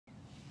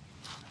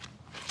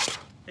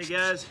Hey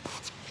guys,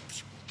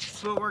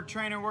 footwork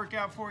trainer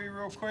workout for you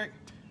real quick.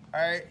 All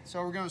right,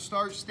 so we're gonna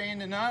start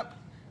standing up.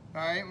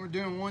 All right, we're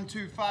doing 1,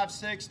 2, 5,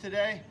 6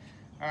 today.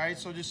 All right,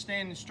 so just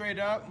standing straight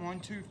up, 1,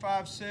 2,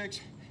 5, 6.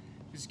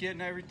 Just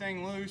getting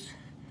everything loose.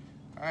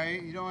 All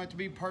right, you don't have to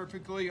be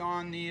perfectly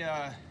on the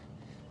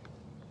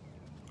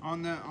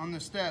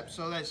steps.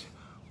 So that's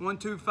 1,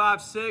 2,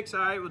 5, 6.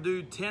 All right, we'll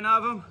do 10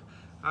 of them.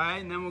 All right,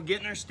 and then we'll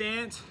get in our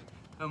stance,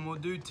 and we'll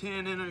do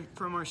 10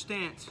 from our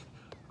stance.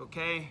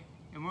 Okay.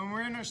 And when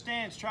we're in our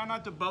stance, try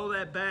not to bow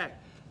that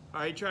back. All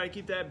right, try to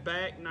keep that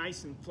back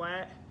nice and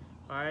flat.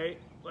 All right,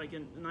 like a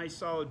nice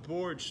solid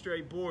board,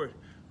 straight board.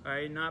 All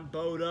right, not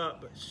bowed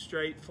up, but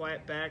straight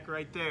flat back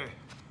right there.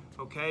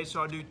 Okay, so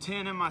I'll do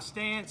 10 in my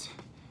stance.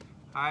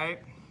 All right,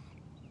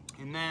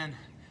 and then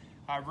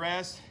I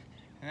rest,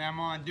 and then I'm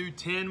gonna do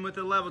 10 with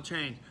the level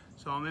change.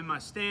 So I'm in my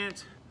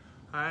stance,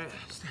 all right,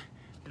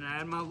 and I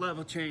add my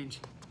level change.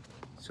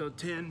 So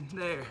 10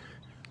 there.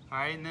 All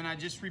right, and then I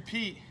just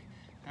repeat.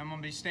 I'm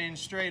gonna be standing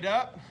straight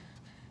up,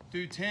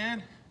 do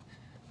 10,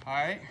 all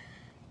right,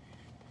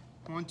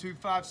 1, 2,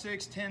 5,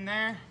 6, 10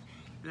 there,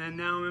 and then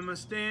now I'm in my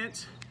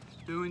stance,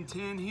 doing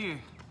 10 here,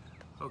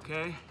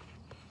 okay,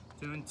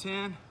 doing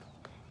 10,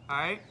 all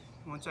right,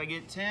 once I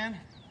get 10,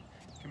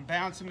 I can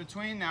bounce in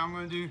between. Now I'm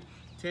gonna do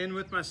 10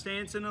 with my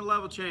stance and a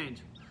level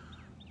change,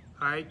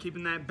 all right,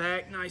 keeping that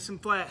back nice and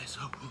flat,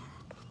 so.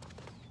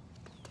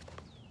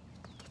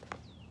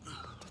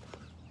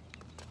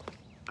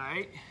 All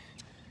right,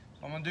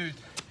 I'm gonna do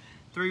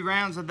 3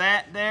 rounds of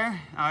that there.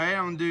 All right,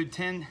 I'm gonna do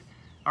 10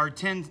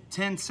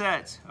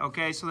 sets.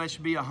 Okay, so that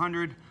should be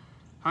 100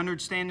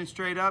 standing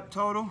straight up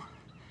total.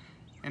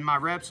 And my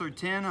reps are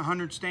 10,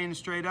 100 standing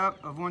straight up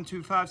of 1,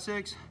 2, 5,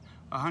 6,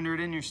 100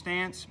 in your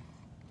stance,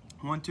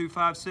 1, 2,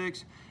 5,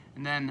 6,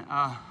 and then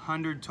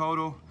 100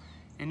 total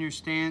in your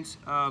stance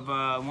of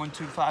 1,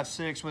 2, 5,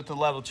 6 with the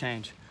level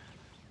change.